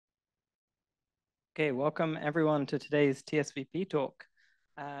Okay, welcome everyone to today's TSVP talk.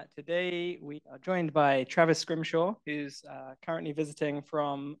 Today we are joined by Travis Scrimshaw, who's currently visiting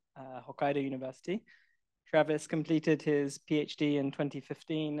from Hokkaido University. Travis completed his PhD in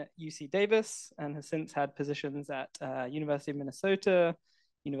 2015 at UC Davis and has since had positions at University of Minnesota,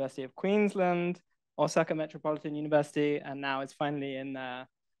 University of Queensland, Osaka Metropolitan University, and now is finally in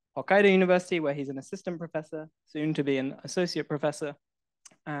Hokkaido University, where he's an assistant professor, soon to be an associate professor.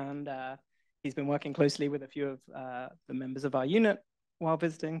 And he's been working closely with a few of the members of our unit while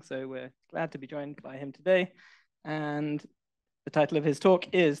visiting, so we're glad to be joined by him today. And the title of his talk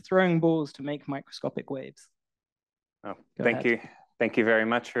is Throwing Balls to Make Microscopic Waves. Oh, thank you. Thank you very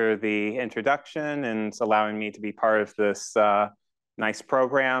much for the introduction and allowing me to be part of this nice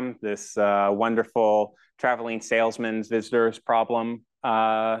program, this wonderful traveling salesman's visitors problem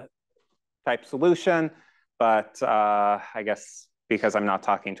type solution. But I guess because I'm not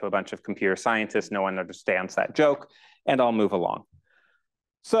talking to a bunch of computer scientists, no one understands that joke, and I'll move along.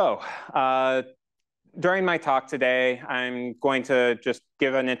 So during my talk today, I'm going to just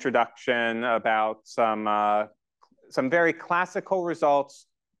give an introduction about some very classical results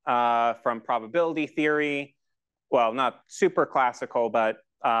from probability theory. Well, not super classical, but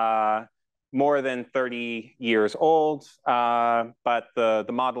more than 30 years old. But the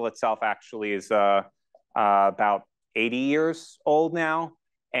model itself actually is about 80 years old now,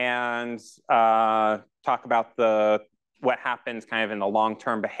 and talk about what happens kind of in the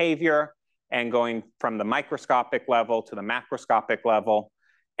long-term behavior and going from the microscopic level to the macroscopic level.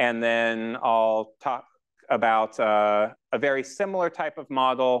 And then I'll talk about a very similar type of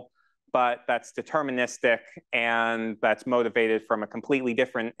model, but that's deterministic and that's motivated from a completely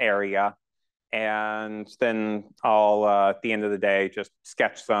different area. And then I'll, at the end of the day, just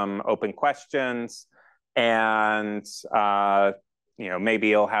sketch some open questions. And maybe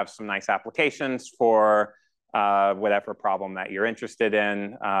you'll have some nice applications for whatever problem that you're interested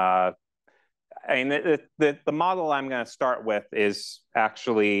in. I mean, the model I'm going to start with is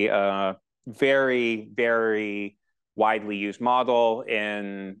actually a very, very widely used model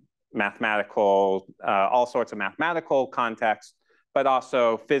in mathematical, all sorts of mathematical contexts, but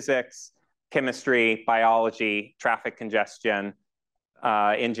also physics, chemistry, biology, traffic congestion,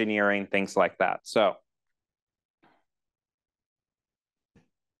 engineering, things like that. So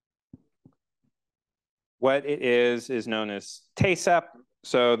what it is known as ASEP.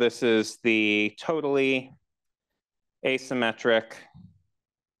 So this is the totally asymmetric,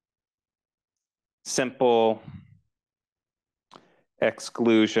 simple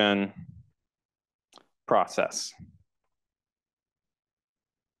exclusion process.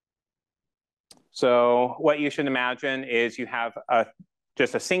 So what you should imagine is you have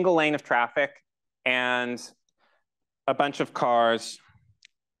just a single lane of traffic and a bunch of cars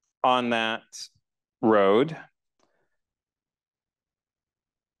on that road.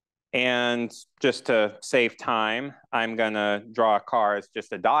 And just to save time, I'm going to draw a car as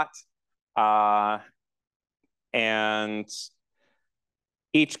just a dot. And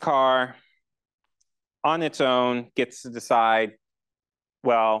each car on its own gets to decide,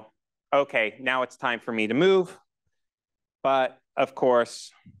 well, okay, now it's time for me to move. But of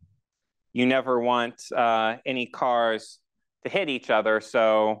course, you never want any cars to hit each other.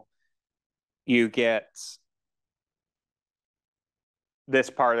 So you get this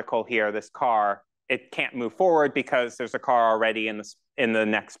particle here, this car, it can't move forward because there's a car already in the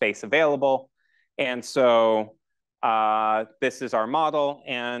next space available. And so this is our model.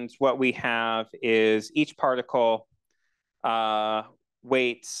 And what we have is each particle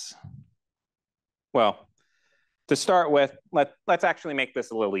waits. Well, to start with, let's actually make this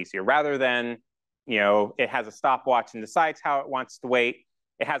a little easier. Rather than, it has a stopwatch and decides how it wants to wait,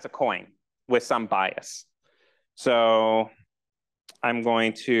 it has a coin with some bias. So I'm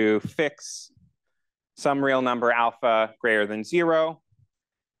going to fix some real number alpha greater than 0.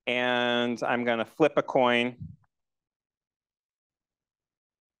 And I'm going to flip a coin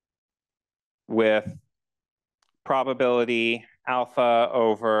with probability alpha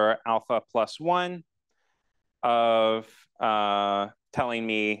over alpha plus 1 of telling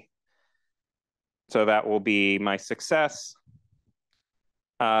me, so that will be my success,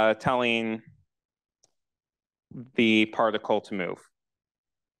 telling the particle to move.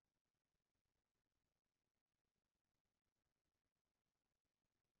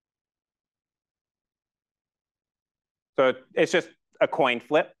 So it's just a coin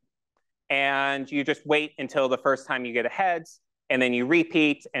flip. And you just wait until the first time you get a heads, and then you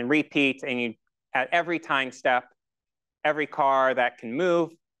repeat, and you, at every time step, every car that can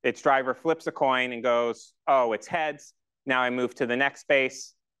move, its driver flips a coin and goes, oh, it's heads. Now I move to the next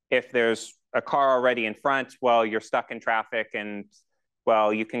space. If there's a car already in front, well, you're stuck in traffic, and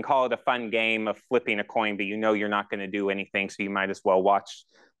well, you can call it a fun game of flipping a coin, but you know you're not going to do anything, so you might as well watch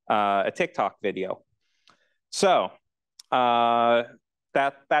a TikTok video. So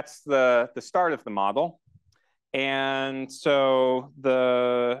that's the start of the model. And so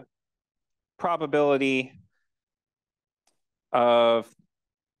the probability of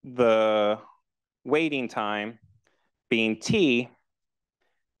the waiting time being t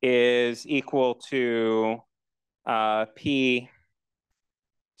is equal to p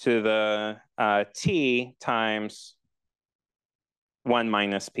to the t times 1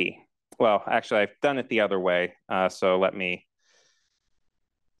 minus p. Well, actually, I've done it the other way. So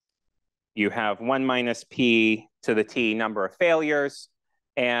you have 1 minus p to the t number of failures,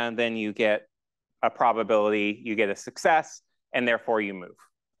 and then you get a probability, you get a success, and therefore you move.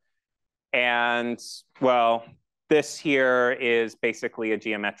 And well, this here is basically a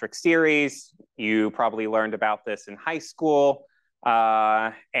geometric series. You probably learned about this in high school.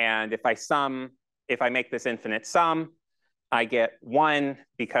 And if I make this infinite sum, I get 1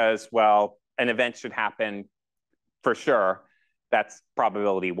 because, well, an event should happen for sure. That's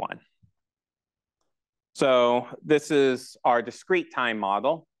probability 1. So this is our discrete time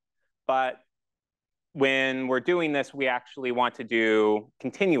model. But when we're doing this, we actually want to do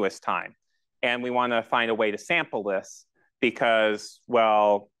continuous time. And we want to find a way to sample this because,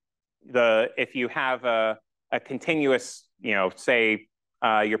 well, if you have a continuous, say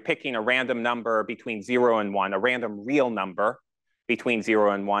you're picking a random number between 0 and 1, a random real number between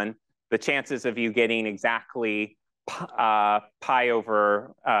 0 and 1, the chances of you getting exactly pi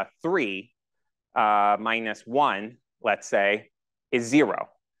over 3 minus 1, let's say, is 0.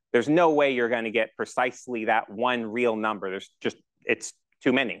 There's no way you're going to get precisely that one real number. It's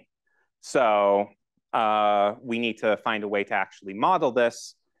too many. So we need to find a way to actually model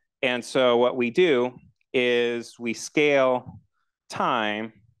this. And so what we do is we scale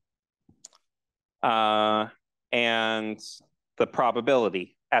time and the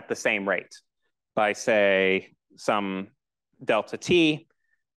probability at the same rate by, say, some delta t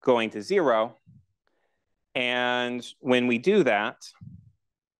going to 0. And when we do that,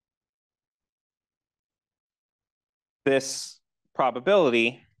 this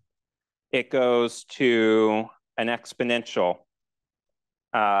probability, it goes to an exponential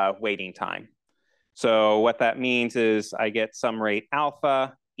waiting time. So what that means is I get some rate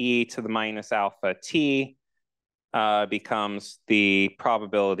alpha, e to the minus alpha t becomes the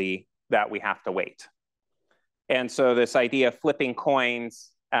probability that we have to wait. And so this idea of flipping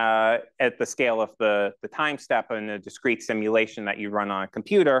coins at the scale of the time step in a discrete simulation that you run on a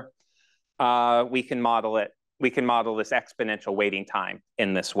computer, we can model it. We can model this exponential waiting time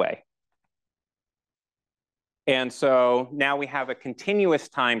in this way. And so now we have a continuous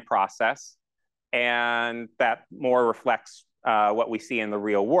time process, and that more reflects what we see in the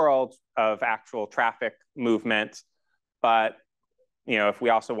real world of actual traffic movement. But if we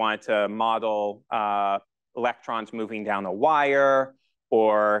also wanted to model electrons moving down a wire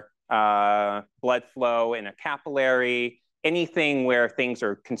or blood flow in a capillary, anything where things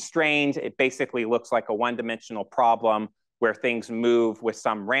are constrained, it basically looks like a one-dimensional problem where things move with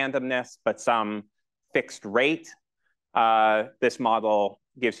some randomness, but some fixed rate. This model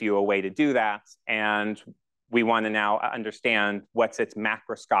gives you a way to do that. And we want to now understand what's its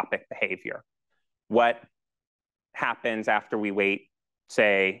macroscopic behavior. What happens after we wait,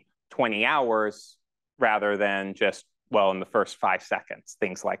 say, 20 hours rather than just, well, in the first 5 seconds,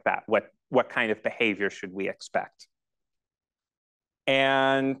 things like that. What kind of behavior should we expect?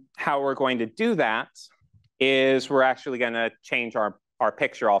 And how we're going to do that is we're actually going to change our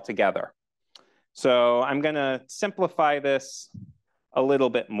picture altogether. So I'm going to simplify this a little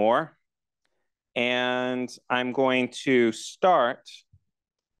bit more. And I'm going to start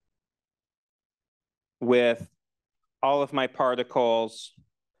with all of my particles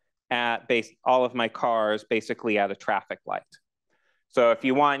all of my cars basically at a traffic light. So if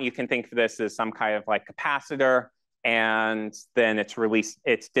you want, you can think of this as some kind of like capacitor, and then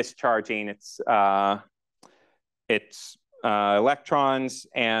it's discharging its electrons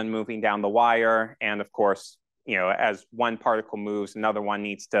and moving down the wire. And of course, as one particle moves, another one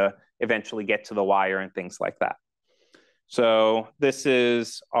needs to eventually get to the wire and things like that. So this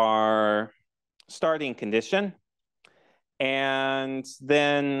is our starting condition. And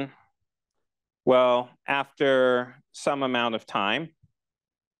then, well, after some amount of time,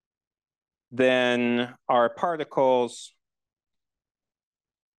 then our particles,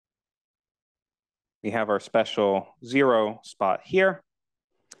 we have our special 0 spot here.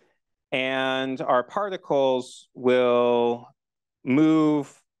 And our particles will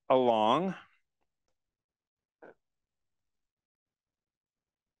move along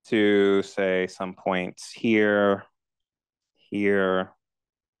to, say, some points here, here.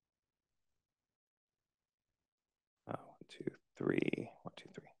 1, 2, 3, 1, 2,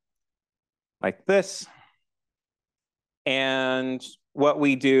 3. Like this. And what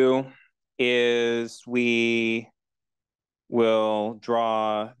we do is we will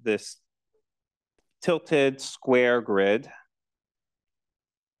draw this tilted square grid.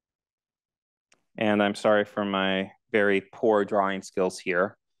 And I'm sorry for my very poor drawing skills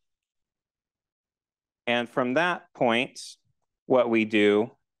here. And from that point, what we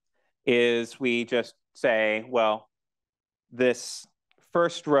do is we just say, well, this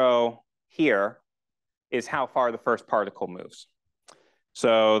first row here is how far the first particle moves.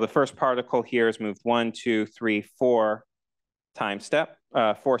 So the first particle here is moved 1, 2, 3, 4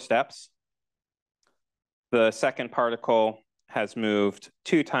 4 steps. The second particle has moved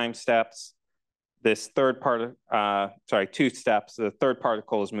 2 time steps. This third part, 2 steps. The third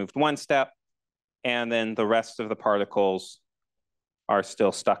particle has moved 1 step, and then the rest of the particles are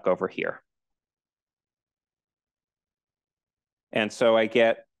still stuck over here. And so I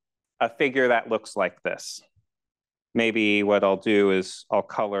get a figure that looks like this. Maybe what I'll do is I'll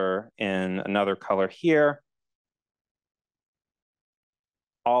color in another color here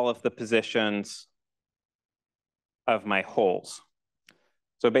all of the positions of my holes.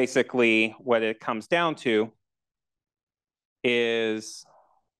 So basically what it comes down to is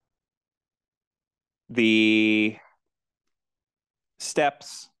the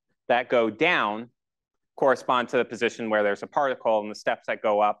steps that go down correspond to the position where there's a particle, and the steps that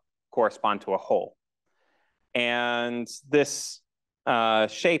go up correspond to a hole. And this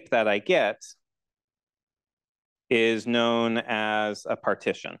shape that I get is known as a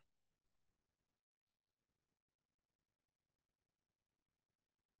partition.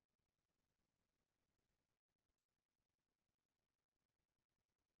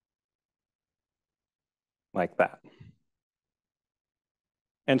 Like that.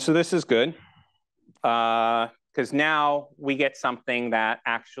 And so this is good, because now we get something that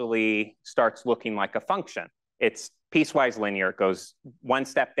actually starts looking like a function. It's piecewise linear. It goes 1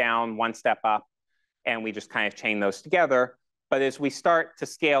 step down, 1 step up, and we just kind of chain those together. But as we start to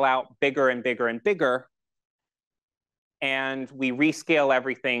scale out bigger and bigger and bigger, and we rescale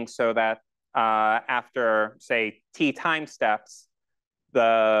everything so that after, say, t time steps,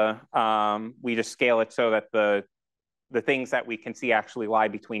 we just scale it so that the things that we can see actually lie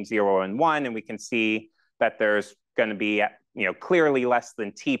between 0 and 1, and we can see that there's going to be clearly less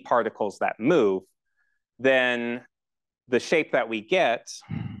than t particles that move, then the shape that we get,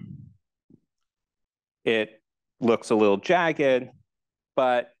 it looks a little jagged,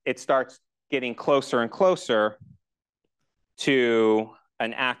 but it starts getting closer and closer to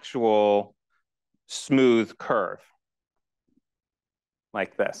an actual smooth curve,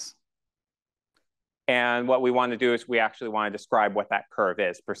 like this. And what we want to do is we actually want to describe what that curve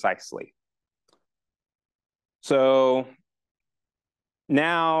is precisely. So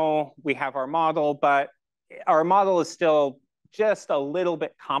now we have our model, but our model is still just a little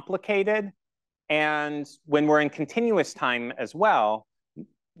bit complicated. And when we're in continuous time as well,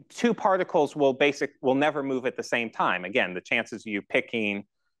 2 particles will never move at the same time. Again, the chances of you picking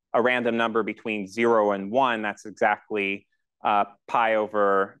a random number between 0 and 1, that's exactly pi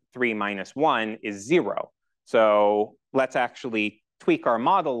over 3 minus 1 is 0. So let's actually tweak our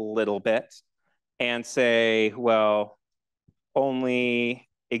model a little bit and say, well, only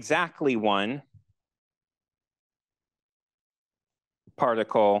exactly 1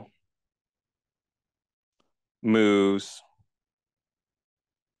 particle moves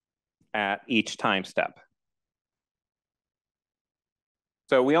at each time step.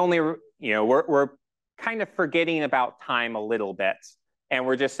 So we only, we're kind of forgetting about time a little bit. And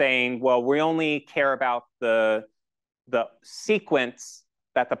we're just saying, well, we only care about the sequence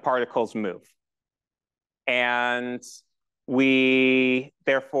that the particles move. And we,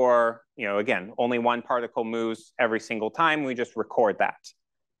 therefore, again, only 1 particle moves every single time. We just record that.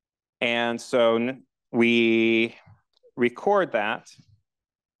 And so we record that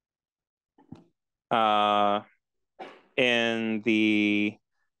in the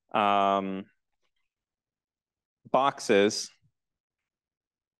boxes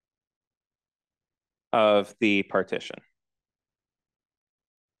of the partition.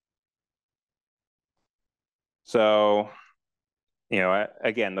 So,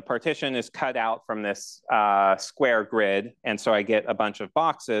 again, the partition is cut out from this square grid, and so I get a bunch of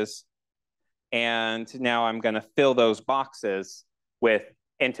boxes. And now I'm going to fill those boxes with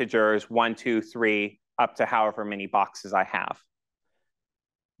integers 1, 2, 3, up to however many boxes I have.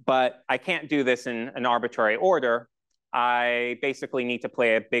 But I can't do this in an arbitrary order. I basically need to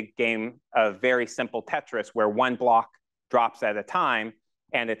play a big game of very simple Tetris where one block drops at a time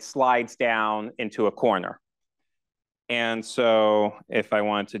and it slides down into a corner. And so if I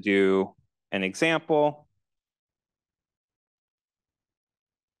want to do an example,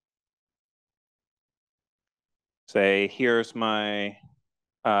 say, here's my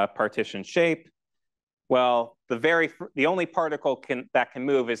partition shape. Well, the only particle that can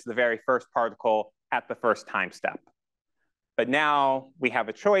move is the very first particle at the first time step. But now we have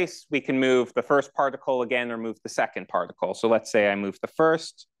a choice. We can move the first particle again or move the second particle. So let's say I move the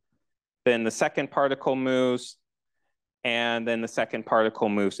first, then the second particle moves, and then the second particle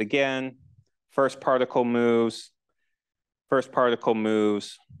moves again. First particle moves,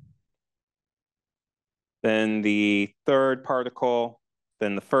 then the third particle,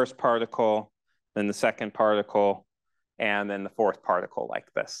 then the first particle, then the second particle, and then the fourth particle like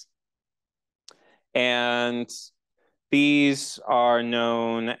this. And these are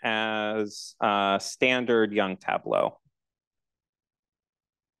known as standard Young tableau.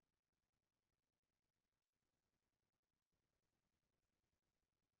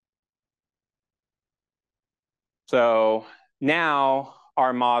 So now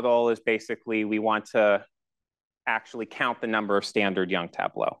our model is basically we want to actually count the number of standard Young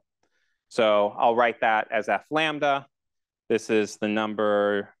tableau. So I'll write that as F lambda. This is the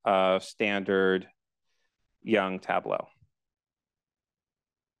number of standard Young tableau.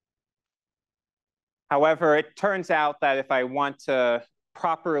 However, it turns out that if I want to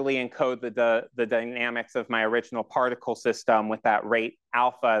properly encode the dynamics of my original particle system with that rate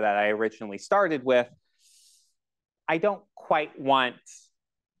alpha that I originally started with, I don't quite want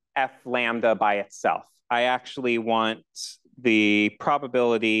F lambda by itself. I actually want the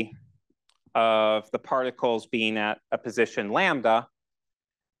probability of the particles being at a position lambda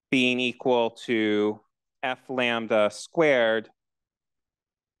being equal to F lambda squared,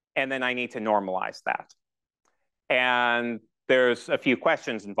 and then I need to normalize that. And there's a few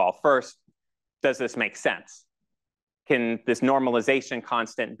questions involved. First, does this make sense? Can this normalization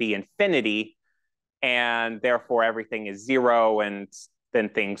constant be infinity, and therefore everything is zero and then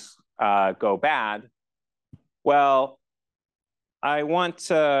things go bad? Well, I want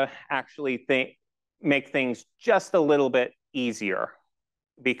to actually make things just a little bit easier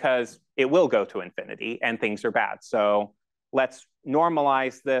because it will go to infinity and things are bad. So let's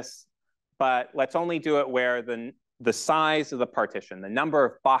normalize this, but let's only do it where the size of the partition, the number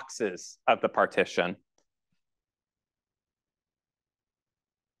of boxes of the partition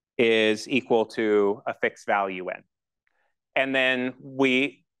is equal to a fixed value n. And then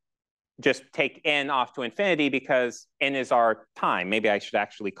we just take n off to infinity because n is our time. Maybe I should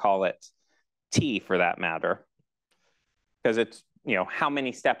actually call it t for that matter, because it's, how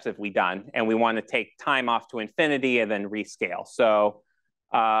many steps have we done? And we want to take time off to infinity and then rescale. So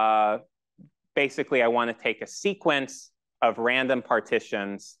basically, I want to take a sequence of random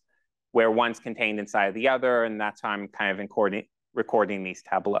partitions where one's contained inside of the other, and that's how I'm kind of recording these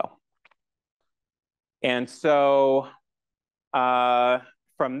tableaux. And so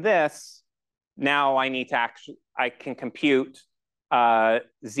from this, now I need to I can compute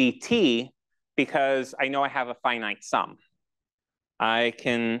ZT because I know I have a finite sum. I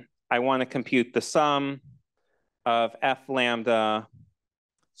want to compute the sum of F lambda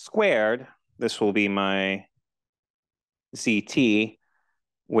squared. This will be my ZT,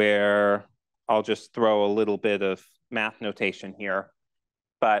 where I'll just throw a little bit of math notation here.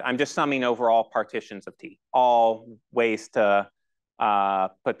 But I'm just summing over all partitions of T, all ways to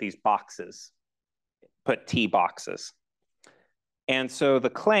put these boxes, put T boxes. And so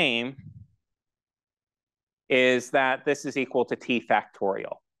the claim is that this is equal to T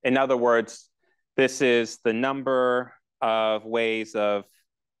factorial. In other words, this is the number of ways of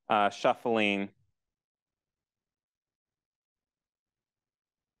shuffling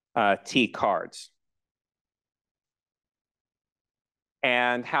T cards.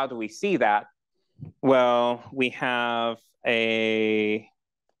 And how do we see that? Well, we have a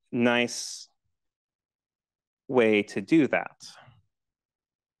nice way to do that.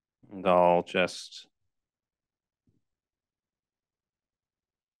 And I'll just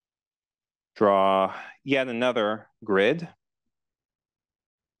draw yet another grid.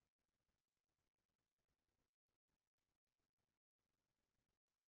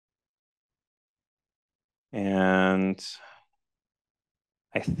 And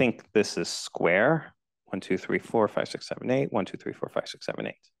I think this is square. 1, 2, 3, 4, 5, 6, 7, 8. 1, 2, 3, 4, 5, 6, 7,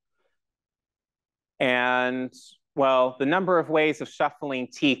 8. And well, the number of ways of shuffling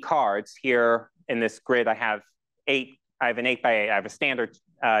T cards here in this grid, I have an 8 by 8. I have a standard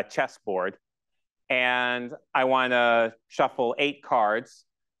chessboard, and I want to shuffle 8 cards.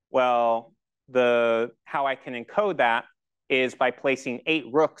 Well, how I can encode that is by placing 8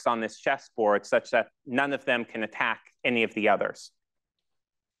 rooks on this chessboard such that none of them can attack any of the others.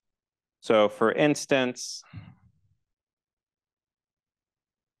 So for instance,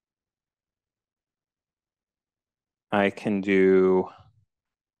 I can do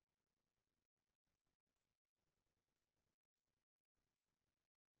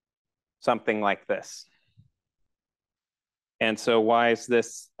something like this. And so why is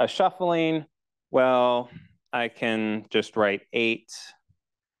this a shuffling? Well, I can just write 8,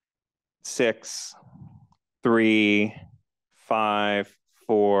 6, 3, 5,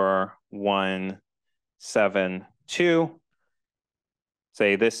 4, 1, 7, 2.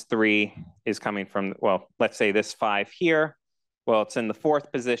 Say this 3 is coming from, well, let's say this 5 here. Well, it's in the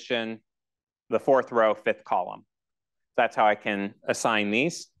 4th position, the 4th row, 5th column. That's how I can assign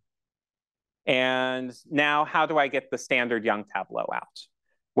these. And now how do I get the standard Young tableau out?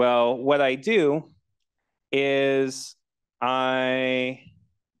 Well, what I do is I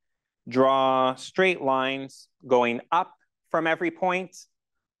draw straight lines going up from every point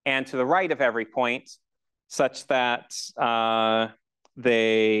and to the right of every point such that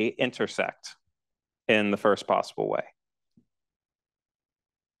they intersect in the first possible way.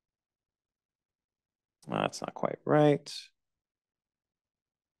 That's not quite right.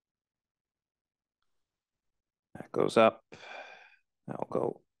 That goes up. That'll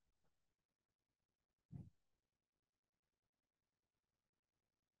go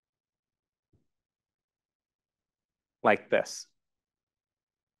like this.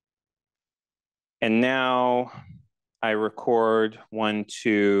 And now I record 1,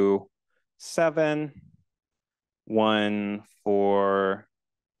 2, 7, 1, 4,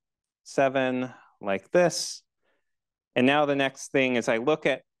 7, like this. And now the next thing is I look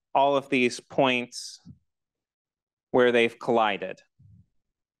at all of these points where they've collided,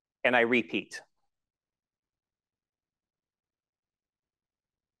 and I repeat.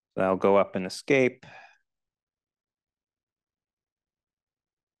 So I'll go up and escape.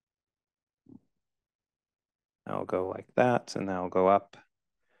 I'll go like that, and I'll go up.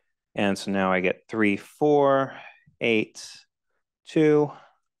 And so now I get 3, 4, 8, 2.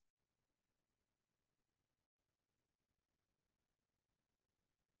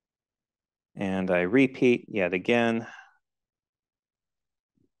 And I repeat yet again.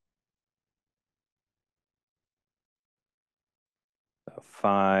 So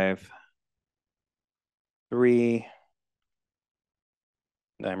 5, 3.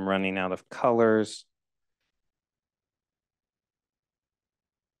 I'm running out of colors.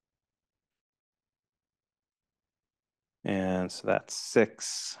 And so that's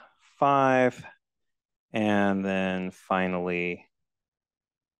 6, 5. And then finally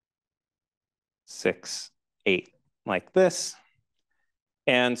 6, 8, like this.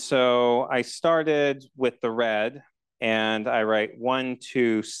 And so I started with the red, and I write 1,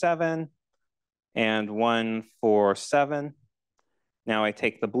 2, 7, and 1, 4, 7. Now I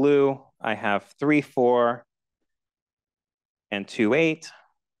take the blue, I have 3, 4, and 2, 8.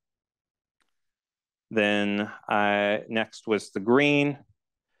 Then next was the green.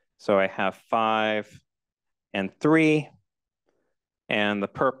 So I have 5 and 3. And the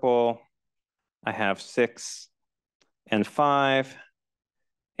purple, I have 6 and 5.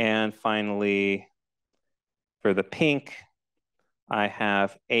 And finally, for the pink, I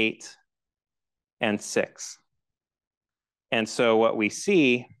have 8 and 6. And so what we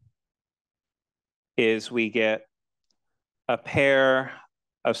see is we get a pair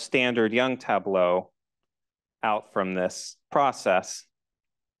of standard Young tableau out from this process.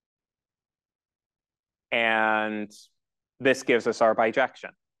 And this gives us our bijection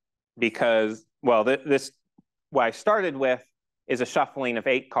because, well, what I started with is a shuffling of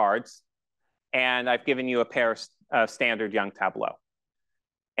 8 cards, and I've given you a pair of standard Young tableau.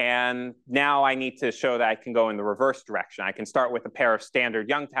 And now I need to show that I can go in the reverse direction. I can start with a pair of standard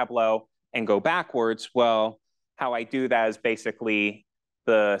Young tableau and go backwards. Well, how I do that is basically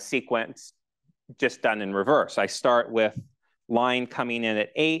the sequence just done in reverse. I start with line coming in at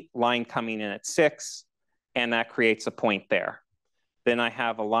 8, line coming in at 6, and that creates a point there. Then I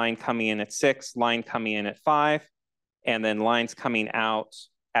have a line coming in at 6, line coming in at 5, and then lines coming out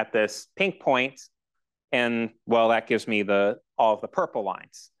at this pink point. And well, that gives me all of the purple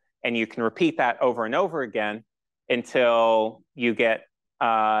lines. And you can repeat that over and over again until you get,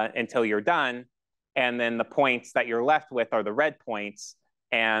 until you're done. And then the points that you're left with are the red points.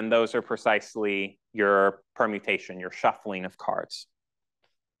 And those are precisely your permutation, your shuffling of cards.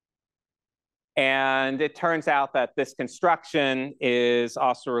 And it turns out that this construction is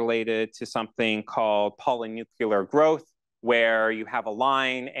also related to something called polynuclear growth, where you have a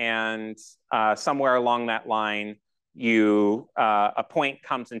line and somewhere along that line, a point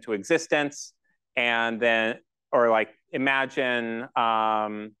comes into existence, and then, or like imagine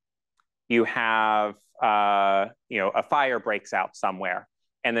you have, a fire breaks out somewhere,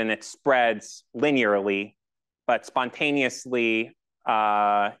 and then it spreads linearly, but spontaneously,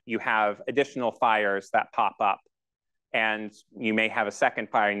 you have additional fires that pop up, and you may have a second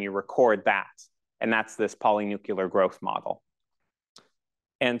fire and you record that. And that's this polynuclear growth model.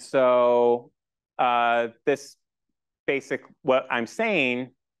 And so what I'm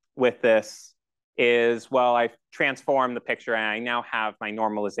saying with this is, well, I've transformed the picture and I now have my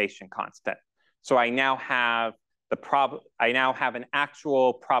normalization constant. So I now have an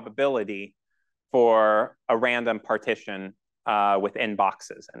actual probability for a random partition with n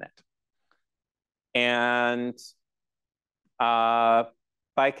boxes in it. And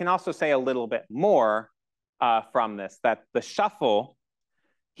but I can also say a little bit more from this, that the shuffle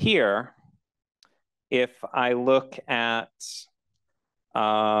here, if I look at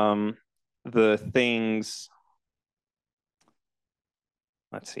the things,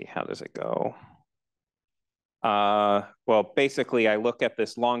 let's see, how does it go? Well, basically, I look at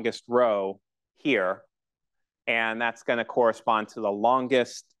this longest row here, and that's going to correspond to the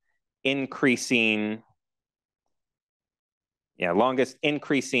longest increasing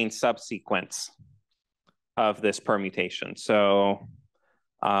subsequence of this permutation. So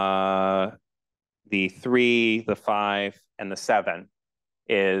the 3, the 5, and the 7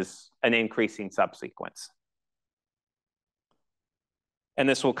 is an increasing subsequence. And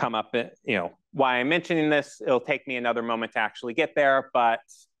this will come up, why I'm mentioning this, it'll take me another moment to actually get there, but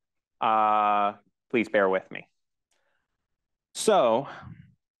please bear with me. So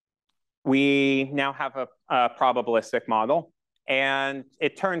we now have a probabilistic model, and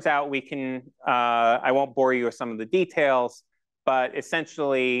it turns out we can, I won't bore you with some of the details, but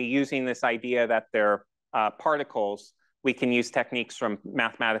essentially using this idea that they're particles, we can use techniques from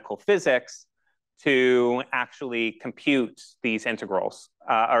mathematical physics to actually compute these integrals,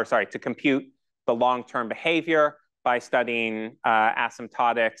 to compute the long-term behavior by studying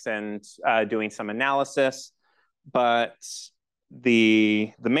asymptotics and doing some analysis. But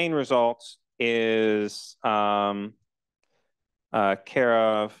the main result is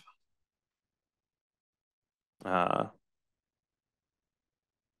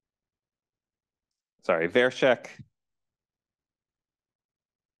Vershek,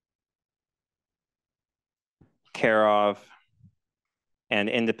 Karov, and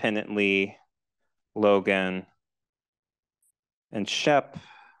independently Logan and Shep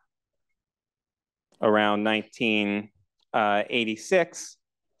around 1986,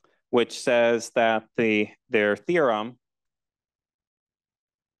 which says that their theorem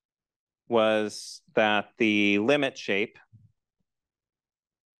was that the limit shape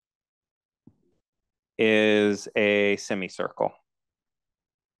is a semicircle.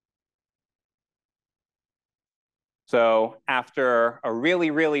 So after a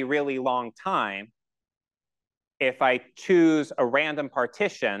really, really, really long time, if I choose a random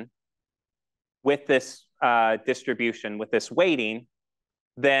partition with this distribution, with this weighting,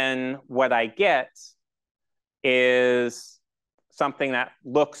 then what I get is something that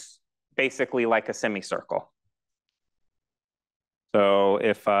looks basically like a semicircle. So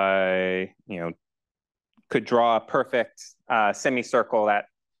if I, could draw a perfect semicircle that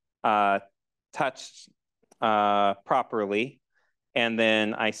touched properly, and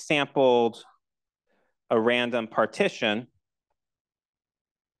then I sampled a random partition,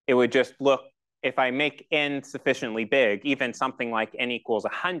 it would just look, if I make n sufficiently big, even something like n equals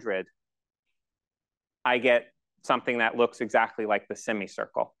 100, I get something that looks exactly like the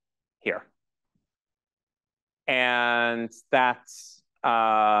semicircle here. And that's,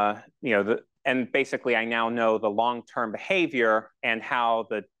 and basically I now know the long-term behavior and how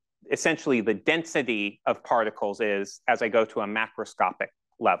essentially the density of particles is as I go to a macroscopic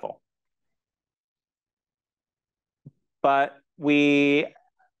level. But we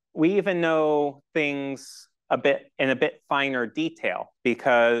even know things in a bit finer detail,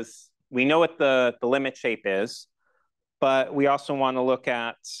 because we know what the limit shape is, but we also want to look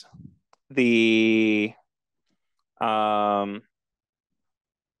at the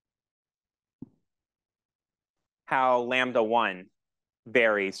how lambda 1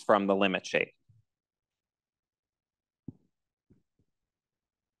 varies from the limit shape.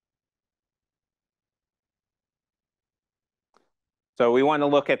 So we want to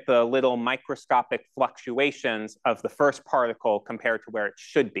look at the little microscopic fluctuations of the first particle compared to where it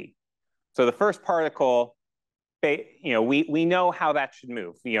should be. So the first particle, we know how that should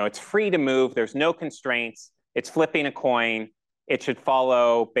move. It's free to move. There's no constraints. It's flipping a coin. It should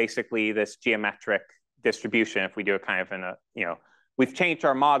follow basically this geometric distribution if we do it kind of in a, we've changed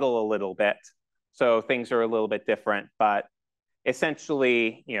our model a little bit. So things are a little bit different, but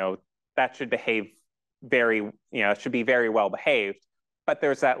essentially, that should behave it should be very well behaved, but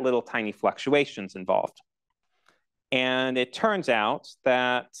there's that little tiny fluctuations involved. And it turns out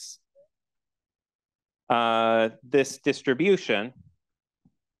that this distribution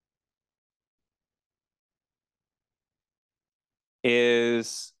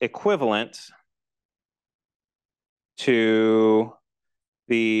is equivalent to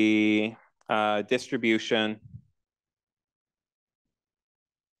the distribution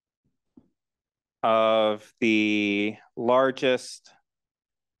of the largest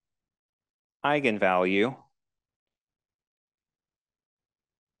eigenvalue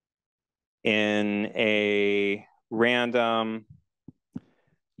in a random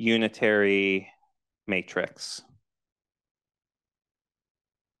unitary matrix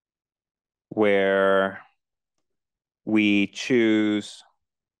where we choose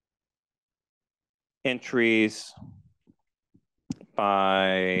entries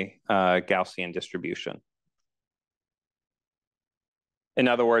by Gaussian distribution. In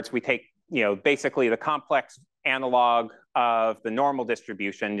other words, we take basically the complex analog of the normal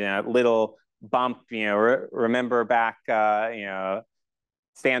distribution, little bump, remember back,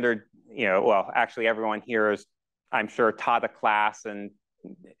 standard, well, actually everyone here is, I'm sure, taught a class and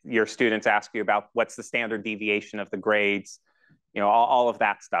your students ask you about what's the standard deviation of the grades, all of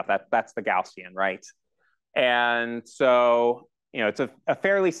that stuff. That's the Gaussian, right? And so, it's a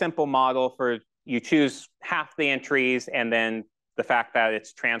fairly simple model for you choose half the entries, and then the fact that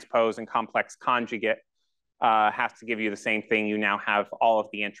it's transpose and complex conjugate has to give you the same thing. You now have all of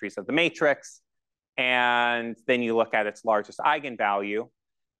the entries of the matrix, and then you look at its largest eigenvalue,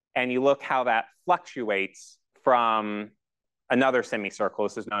 and you look how that fluctuates from another semicircle.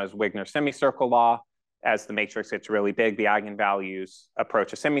 This is known as Wigner's semicircle law. As the matrix gets really big, the eigenvalues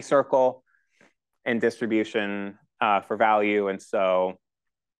approach a semicircle in distribution for value. And so,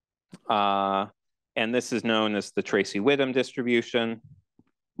 and this is known as the Tracy-Widom distribution.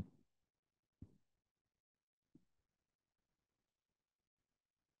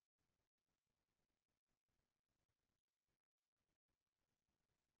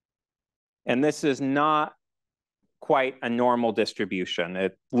 And this is not quite a normal distribution.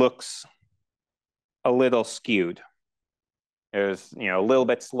 It looks a little skewed. There's a little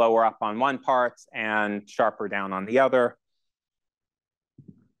bit slower up on one part and sharper down on the other.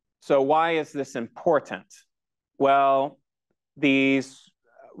 So why is this important? Well, these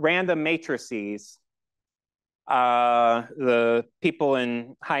random matrices, the people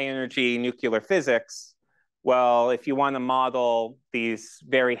in high energy nuclear physics, well, if you want to model these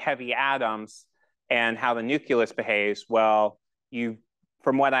very heavy atoms and how the nucleus behaves, well,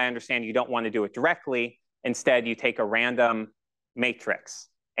 from what I understand, you don't want to do it directly. Instead, you take a random matrix.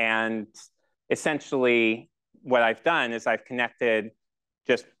 And essentially, what I've done is I've connected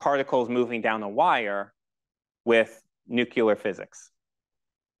just particles moving down a wire with nuclear physics.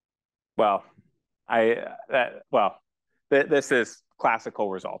 Well, this is classical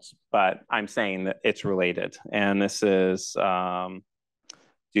results, but I'm saying that it's related. And this is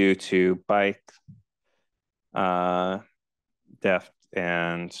due to Bike, Deft,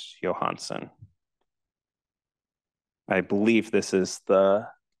 and Johansson. I believe this is the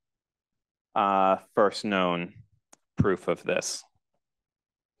first known proof of this.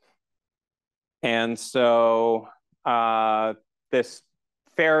 And so this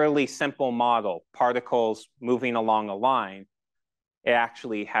fairly simple model, particles moving along a line, it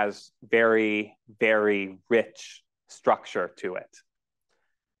actually has very, very rich structure to it.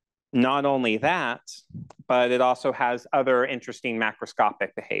 Not only that, but it also has other interesting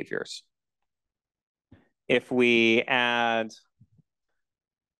macroscopic behaviors. If we add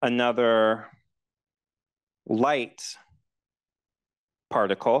another light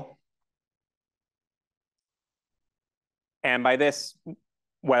particle, and by this,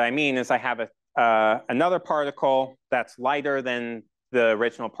 what I mean is I have another particle that's lighter than the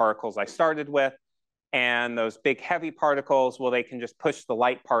original particles I started with, and those big heavy particles, well, they can just push the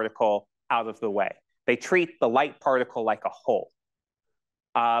light particle out of the way. They treat the light particle like a hole.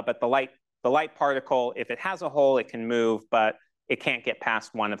 But the light particle, if it has a hole, it can move, but it can't get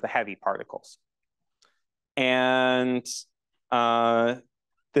past one of the heavy particles. And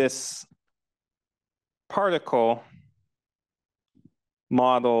this particle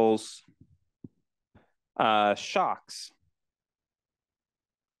models shocks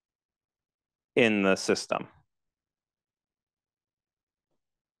in the system.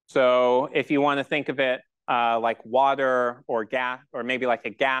 So if you want to think of it like water or gas, or maybe like a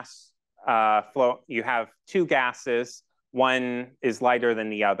gas flow, you have two gases. One is lighter than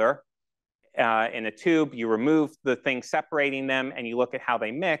the other. In a tube, you remove the thing separating them and you look at how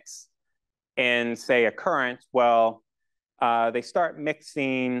they mix. In, say, a current, well, they start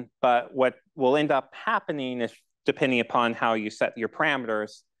mixing, but what will end up happening is, depending upon how you set your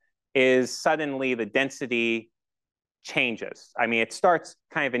parameters, is suddenly the density changes. I mean, it starts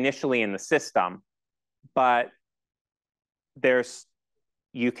kind of initially in the system, but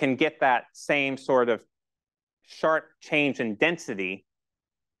you can get that same sort of sharp change in density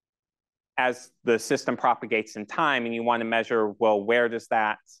as the system propagates in time, and you want to measure, well, where does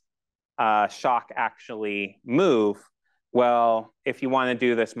that shock actually move? Well, if you want to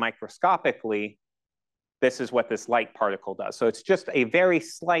do this microscopically, this is what this light particle does. So it's just a very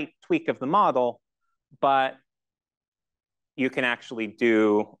slight tweak of the model, but you can actually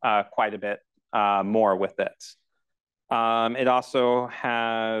do quite a bit more with it. It also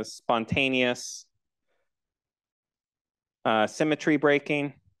has spontaneous symmetry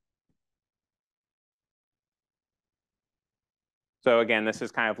breaking. So again, this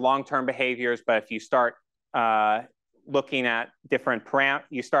is kind of long-term behaviors, but if you start looking at different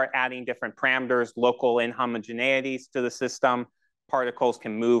you start adding different parameters, local inhomogeneities to the system, particles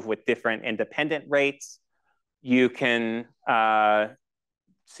can move with different independent rates. You can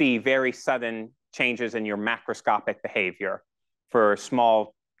see very sudden changes in your macroscopic behavior for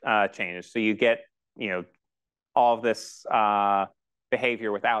small changes. So you get, all of this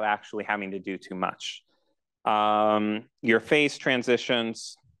behavior without actually having to do too much. Your phase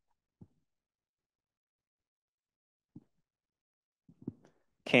transitions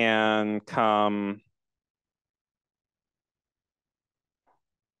can come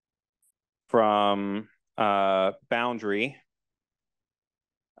from boundary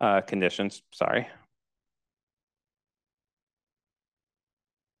conditions, sorry.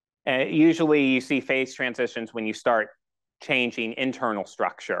 Usually you see phase transitions when you start changing internal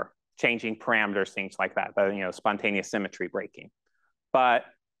structure, changing parameters, things like that, spontaneous symmetry breaking. But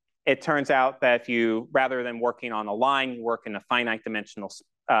it turns out that if you, rather than working on a line, you work in a finite dimensional,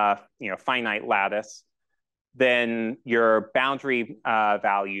 finite lattice, then your boundary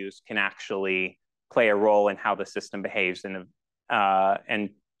values can actually play a role in how the system behaves and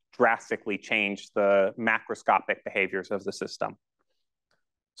drastically change the macroscopic behaviors of the system.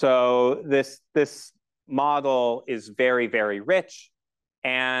 So this model is very, very rich,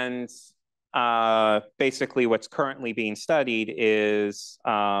 and basically what's currently being studied is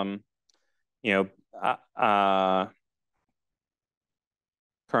current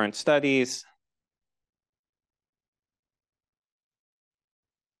studies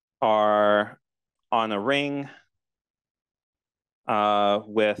are on a ring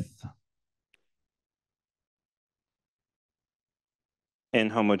with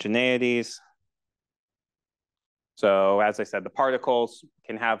inhomogeneities. So as I said, the particles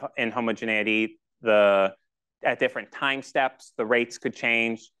can have inhomogeneity. At different time steps, the rates could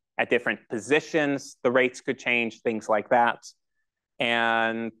change. At different positions, the rates could change, things like that.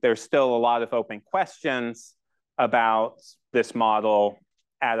 And there's still a lot of open questions about this model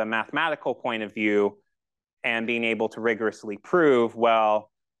at a mathematical point of view, and being able to rigorously prove, well,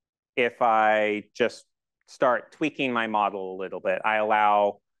 if I just start tweaking my model a little bit, I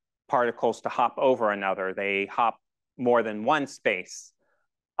allow particles to hop over another. They hop more than one space.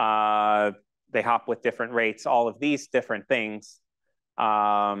 They hop with different rates, all of these different things.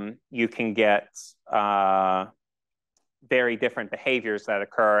 You can get very different behaviors that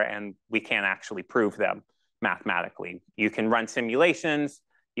occur, and we can't actually prove them mathematically. You can run simulations,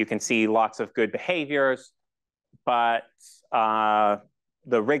 you can see lots of good behaviors, but the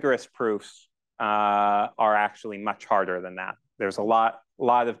rigorous proofs are actually much harder than that. There's a lot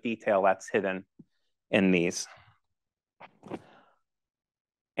of detail that's hidden in these.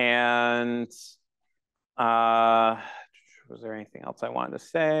 And was there anything else I wanted to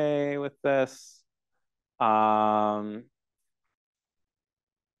say with this? Yeah,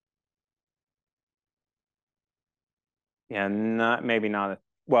 maybe not.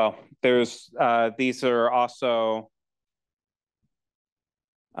 Well, there's these are also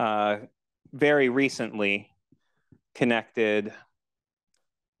very recently connected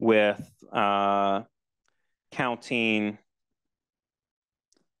with counting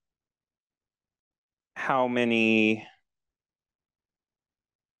how many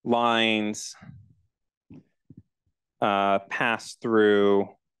lines pass through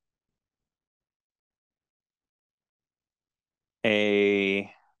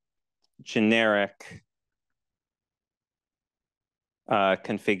a generic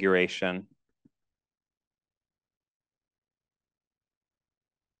configuration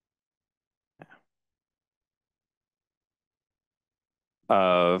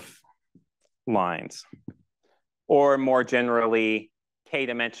of lines, or more generally,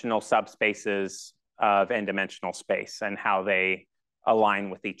 k-dimensional subspaces of n-dimensional space and how they align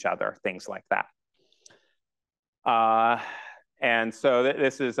with each other, things like that. And so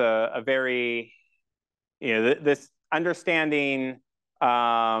this is a very, this understanding,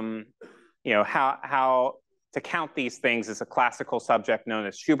 how to count these things is a classical subject known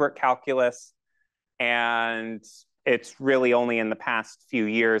as Schubert calculus. And it's really only in the past few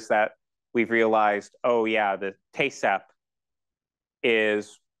years that we've realized, oh yeah, the TSVP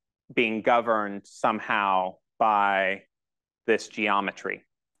is being governed somehow by this geometry.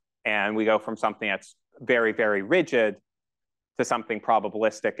 And we go from something that's very, very rigid to something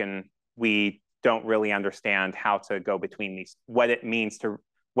probabilistic, and we don't really understand how to go between these, what it means to,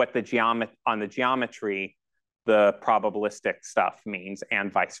 what the on the geometry, the probabilistic stuff means,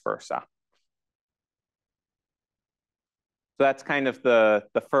 and vice versa. So that's kind of the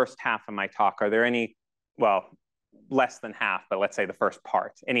first half of my talk. Are there any, well, less than half, but let's say the first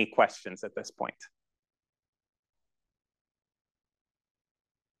part. Any questions at this point?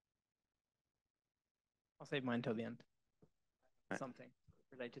 I'll save mine till the end. Something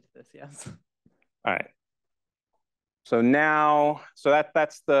related to this, yes. All right. So now,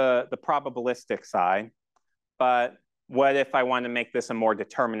 that's the probabilistic side. But what if I want to make this a more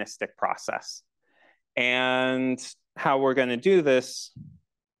deterministic process? And how we're going to do this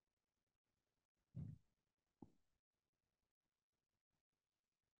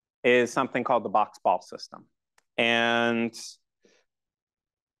is something called the box ball system. And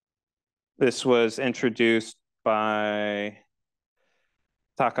this was introduced by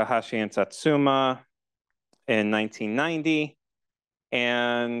Takahashi and Satsuma in 1990.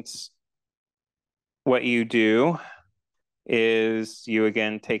 And what you do is you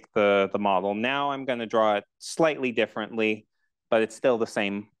again take the model. Now I'm going to draw it slightly differently, but it's still the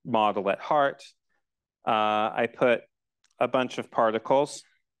same model at heart. I put a bunch of particles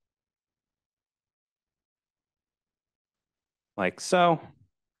like so.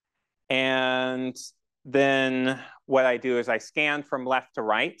 And then what I do is I scan from left to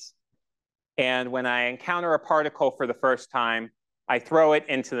right. And when I encounter a particle for the first time, I throw it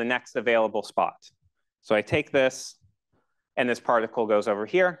into the next available spot. So I take this, and this particle goes over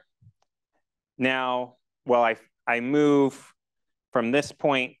here. Now, well, I move from this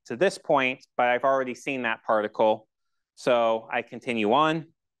point to this point, but I've already seen that particle. So I continue on.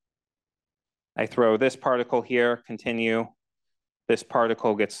 I throw this particle here, continue. This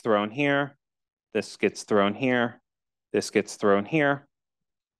particle gets thrown here. This gets thrown here. This gets thrown here.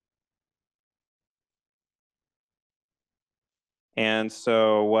 And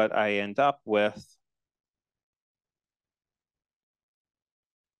so what I end up with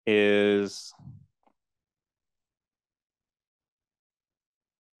is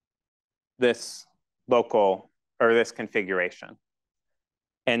this local, or this configuration.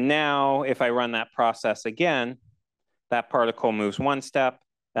 And now if I run that process again, that particle moves one step,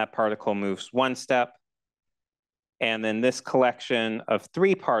 that particle moves one step, and then this collection of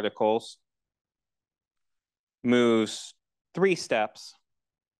three particles moves 3 steps,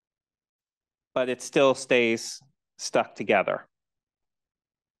 but it still stays stuck together.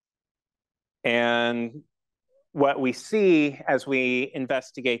 And what we see as we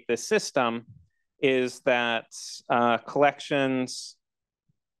investigate this system is that collections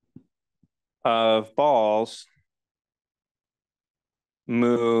of balls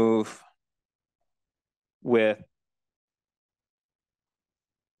move with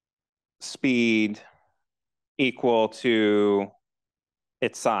speed equal to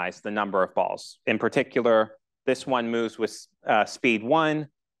its size, the number of balls. In particular, this one moves with speed 1,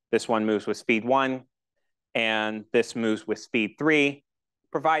 this one moves with speed 1, and this moves with speed 3,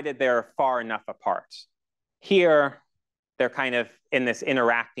 provided they're far enough apart. Here, they're kind of in this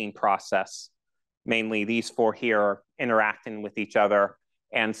interacting process. Mainly these 4 here are interacting with each other.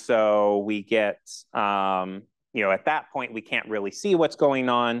 And so we get, at that point, we can't really see what's going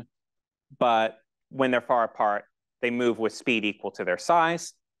on. But when they're far apart, they move with speed equal to their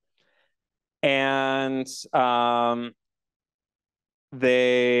size. And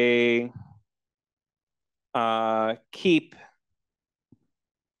they keep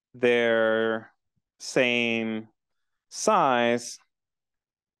their same size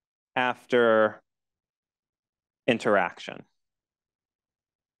after interaction.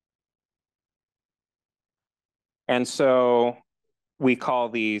 And so we call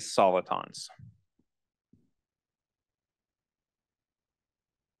these solitons.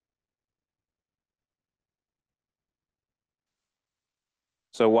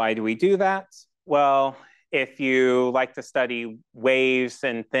 So why do we do that? Well, if you like to study waves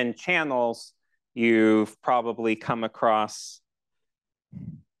and thin channels, you've probably come across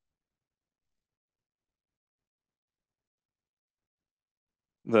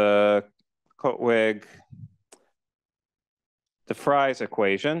the Korteweg-de Vries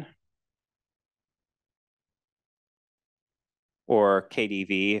equation, or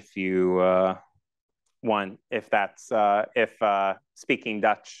KDV if you want, if that's if speaking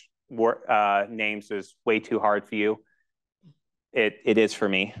Dutch names is way too hard for you. It is for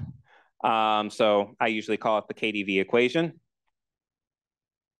me. So I usually call it the KDV equation.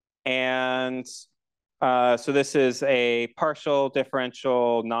 And so this is a partial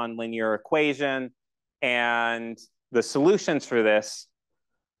differential nonlinear equation. And the solutions for this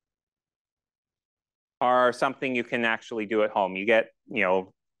are something you can actually do at home. You get,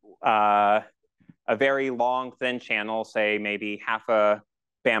 a very long, thin channel, say maybe half a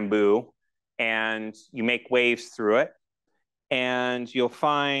bamboo, and you make waves through it. And you'll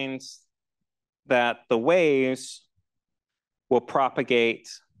find that the waves will propagate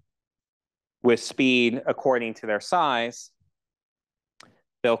with speed according to their size.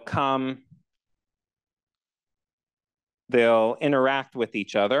 They'll interact with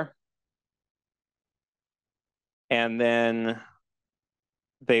each other, and then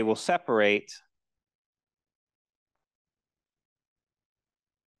they will separate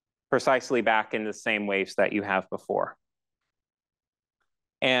precisely back into the same waves that you have before.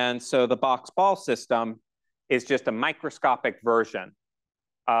 And so the box-ball system is just a microscopic version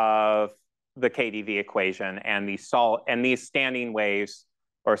of the KDV equation, and these standing waves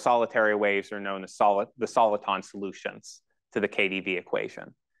or solitary waves are known as the soliton solutions to the KDV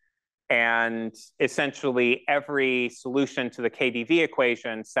equation. And essentially every solution to the KDV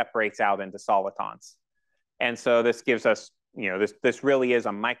equation separates out into solitons. And so this gives us, this really is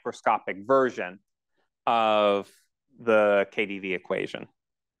a microscopic version of the KDV equation.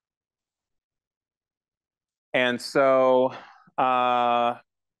 And so, well,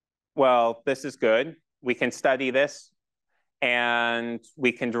 this is good. We can study this, and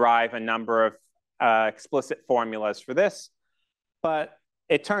we can derive a number of explicit formulas for this. But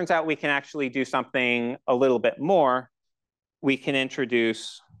it turns out we can actually do something a little bit more. We can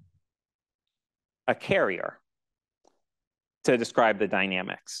introduce a carrier to describe the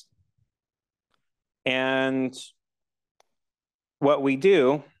dynamics. And what we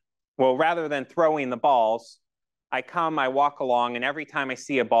do, well, rather than throwing the balls, I walk along, and every time I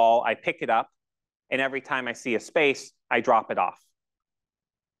see a ball, I pick it up, and every time I see a space, I drop it off.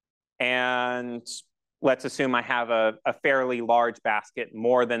 And let's assume I have a fairly large basket,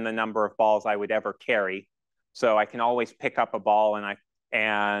 more than the number of balls I would ever carry. So I can always pick up a ball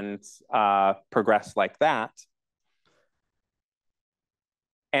and progress like that.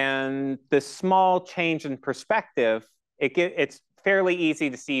 And this small change in perspective, it's fairly easy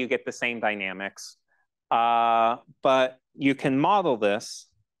to see you get the same dynamics. But you can model this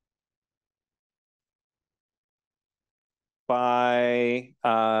by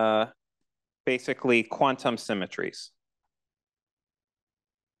basically quantum symmetries.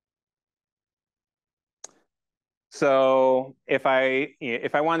 So if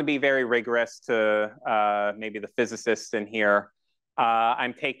I want to be very rigorous to maybe the physicists in here,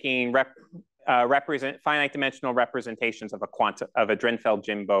 I'm taking finite dimensional representations of a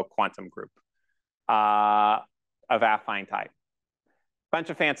Drinfeld-Jimbo quantum group of affine type. Bunch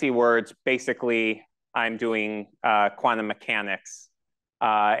of fancy words. Basically, I'm doing quantum mechanics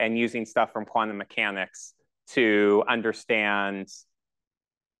and using stuff from quantum mechanics to understand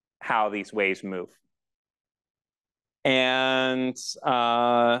how these waves move. And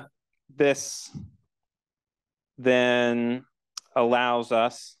this then allows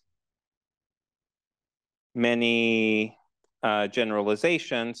us many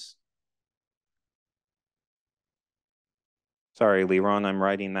generalizations. Sorry, Liron, I'm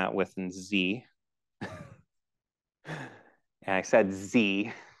writing that with an Z. And I said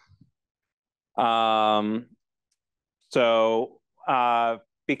Z.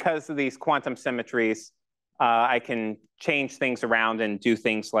 Because of these quantum symmetries, I can change things around and do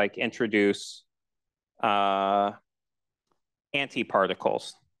things like introduce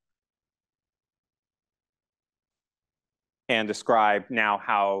antiparticles and describe now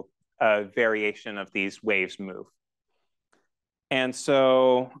how a variation of these waves move. And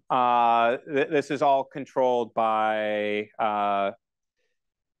so this is all controlled by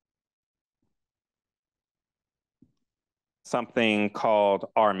something called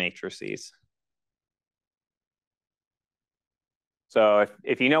R matrices. So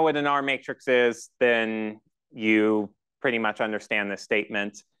if you know what an R matrix is, then you pretty much understand this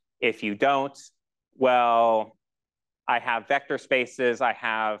statement. If you don't, well, I have vector spaces, I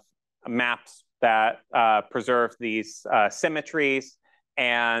have maps that preserve these symmetries,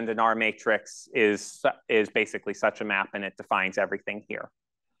 and an R matrix is basically such a map, and it defines everything here.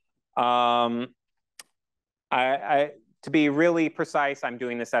 To be really precise, I'm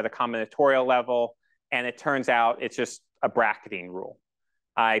doing this at a combinatorial level, and it turns out it's just a bracketing rule.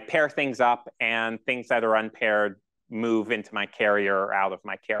 I pair things up, and things that are unpaired move into my carrier or out of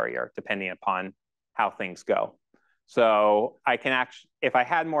my carrier, depending upon how things go. So I can actually, if I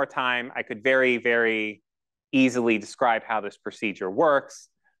had more time, I could very, very easily describe how this procedure works,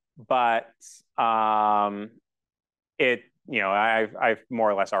 but I've more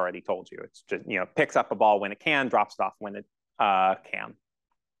or less already told you. It's just, picks up a ball when it can, drops it off when it can.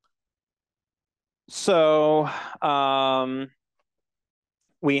 So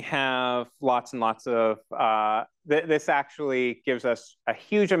we have lots and lots of, this actually gives us a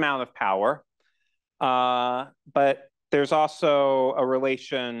huge amount of power, but there's also a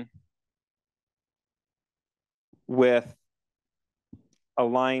relation with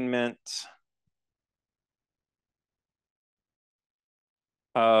alignment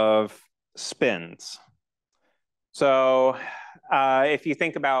of spins. So if you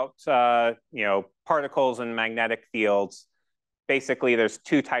think about particles and magnetic fields, basically there's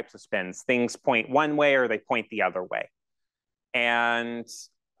two types of spins. Things point one way or they point the other way. And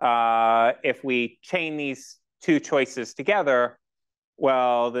if we chain these two choices together,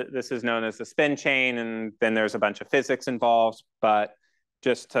 well, this is known as the spin chain, and then there's a bunch of physics involved. But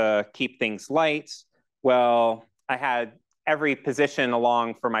just to keep things light, well, I had every position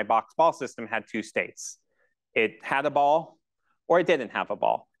along for my box ball system had two states. It had a ball or it didn't have a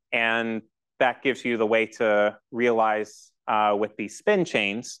ball. And that gives you the way to realize with these spin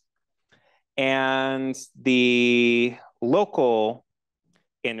chains. And the local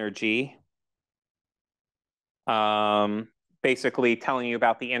energy, basically telling you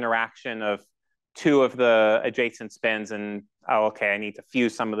about the interaction of two of the adjacent spins, and okay, I need to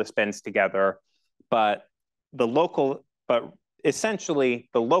fuse some of the spins together. But essentially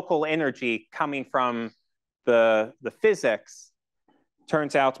the local energy coming from the physics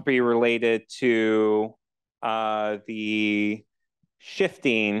turns out to be related to the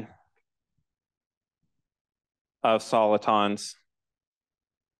shifting of solitons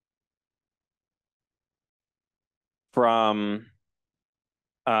from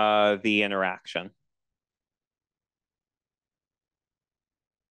the interaction.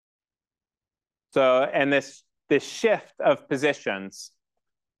 So, and this shift of positions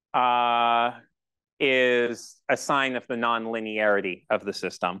is a sign of the nonlinearity of the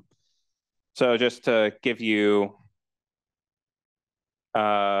system. So just to give you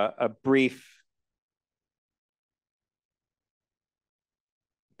a brief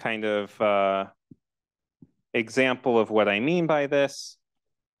kind of example of what I mean by this.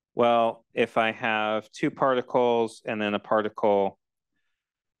 Well, if I have two particles and then a particle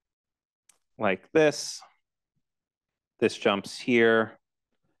like this jumps here,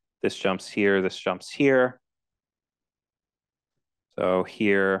 this jumps here, this jumps here. So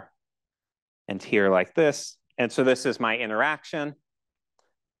here and here like this. And so this is my interaction.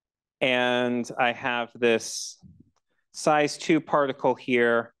 And I have this size 2 particle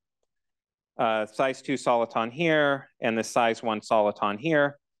here, size 2 soliton here, and the size 1 soliton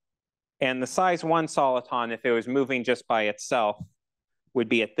here. And the size 1 soliton, if it was moving just by itself, would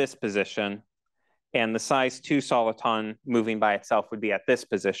be at this position. And the size 2 soliton moving by itself would be at this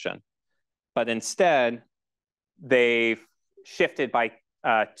position. But instead, they've shifted by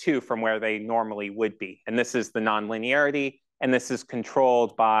 2 from where they normally would be. And this is the nonlinearity, and this is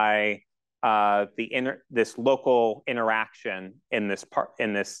controlled by this local interaction in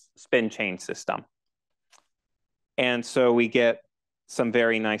this spin chain system. And so we get some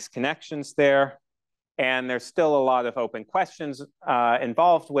very nice connections there. And there's still a lot of open questions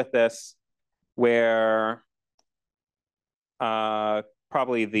involved with this, where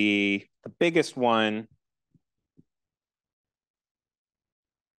probably the biggest one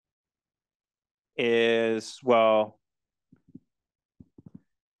is, well,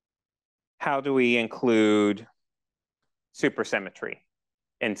 how do we include supersymmetry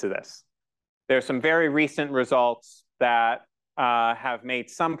into this? There's some very recent results that have made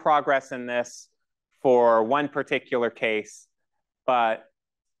some progress in this for one particular case, but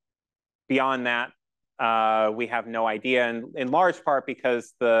beyond that, we have no idea, and in large part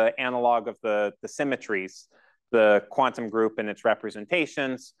because the analog of the symmetries the quantum group and its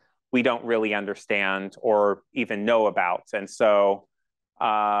representations, we don't really understand or even know about. And so,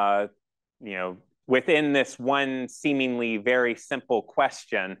 you know, within this one seemingly very simple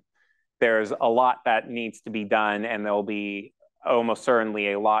question, there's a lot that needs to be done, and there'll be almost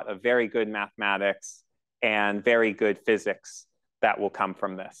certainly a lot of very good mathematics and very good physics that will come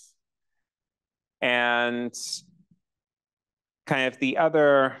from this. And kind of the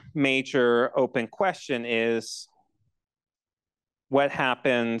other major open question is, what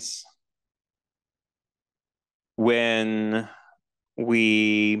happens when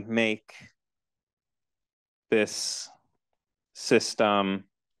we make this system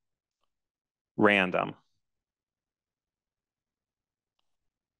random?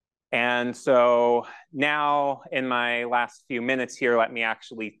 And so now in my last few minutes here, let me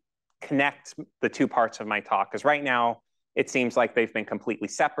actually connect the two parts of my talk, because right now it seems like they've been completely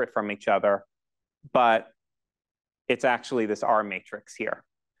separate from each other, but it's actually this R matrix here,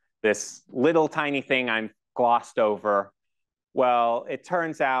 this little tiny thing I'm glossed over. Well, it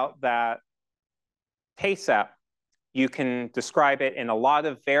turns out that ASEP, you can describe it in a lot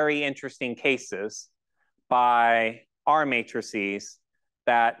of very interesting cases by R matrices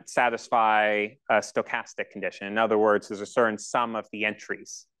that satisfy a stochastic condition. In other words, there's a certain sum of the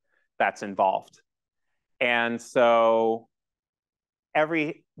entries that's involved. And so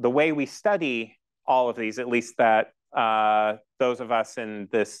the way we study all of these, at least that those of us in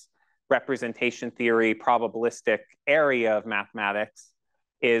this representation theory, probabilistic area of mathematics,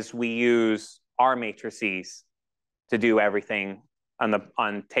 is we use R matrices to do everything on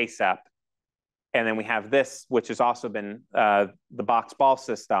ASEP. And then we have this, which has also been the box-ball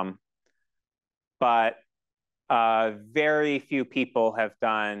system. But very few people have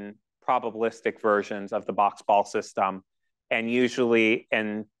done probabilistic versions of the box-ball system. And usually,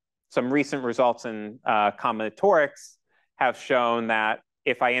 and some recent results in combinatorics have shown that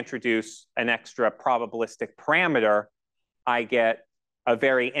if I introduce an extra probabilistic parameter, I get a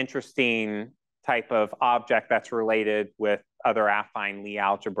very interesting type of object that's related with other affine Lie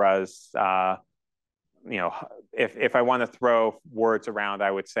algebras. You know, if I want to throw words around, I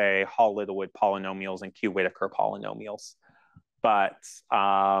would say Hall-Littlewood polynomials and Q-Whittaker polynomials. But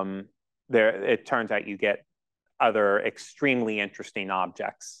it turns out you get other extremely interesting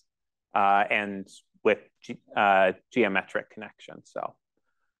objects and with geometric connections. So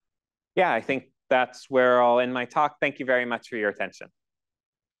yeah, I think that's where I'll end my talk. Thank you very much for your attention.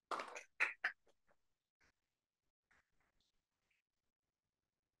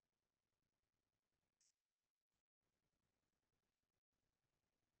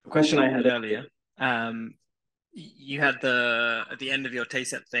 Question I had earlier. You had at the end of your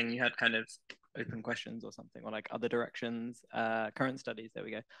TASEP thing, you had kind of open questions or something, or like other directions, current studies, there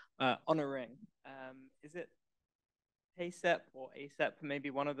we go. On a ring, is it TASEP or ASEP, maybe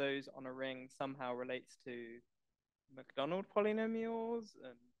one of those on a ring somehow relates to Macdonald polynomials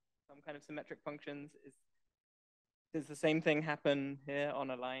and some kind of symmetric functions? Does the same thing happen here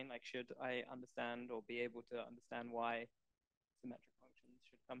on a line? Like, should I understand or be able to understand why symmetric functions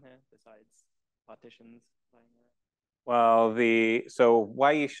should come here besides partitions lying around? Well, so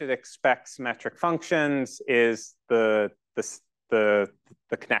why you should expect symmetric functions is the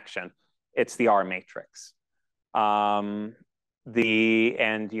connection. It's the R matrix. And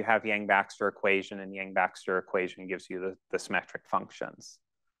you have Yang-Baxter equation, and Yang-Baxter equation gives you the symmetric functions.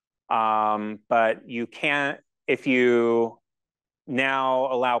 But you can't, if you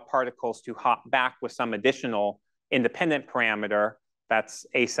now allow particles to hop back with some additional independent parameter, that's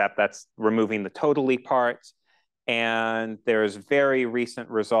ASEP, that's removing the totally part. And there's very recent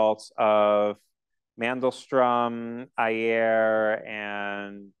results of Mandelstrom, Ayer,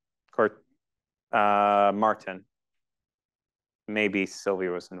 and Martin. Maybe Sylvia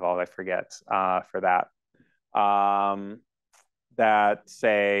was involved, I forget, for that. That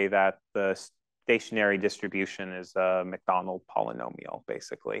say that the stationary distribution is a Macdonald polynomial,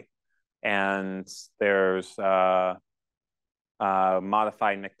 basically. And there's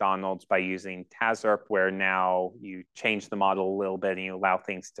modified Macdonalds by using TSVP, where now you change the model a little bit and you allow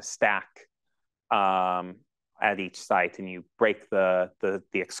things to stack at each site, and you break the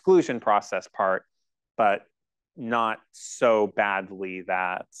exclusion process part, but not so badly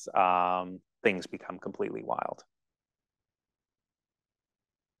that things become completely wild.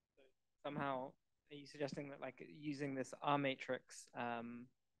 Somehow, are you suggesting that, like, using this R matrix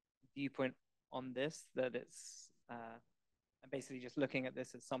viewpoint on this, that it's basically just looking at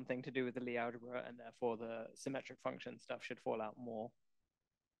this as something to do with the Lie algebra, and therefore the symmetric function stuff should fall out more?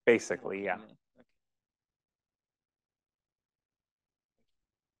 Basically, yeah. Okay.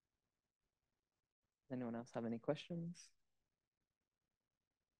 Anyone else have any questions?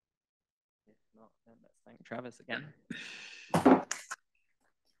 If not, then let's thank Travis again.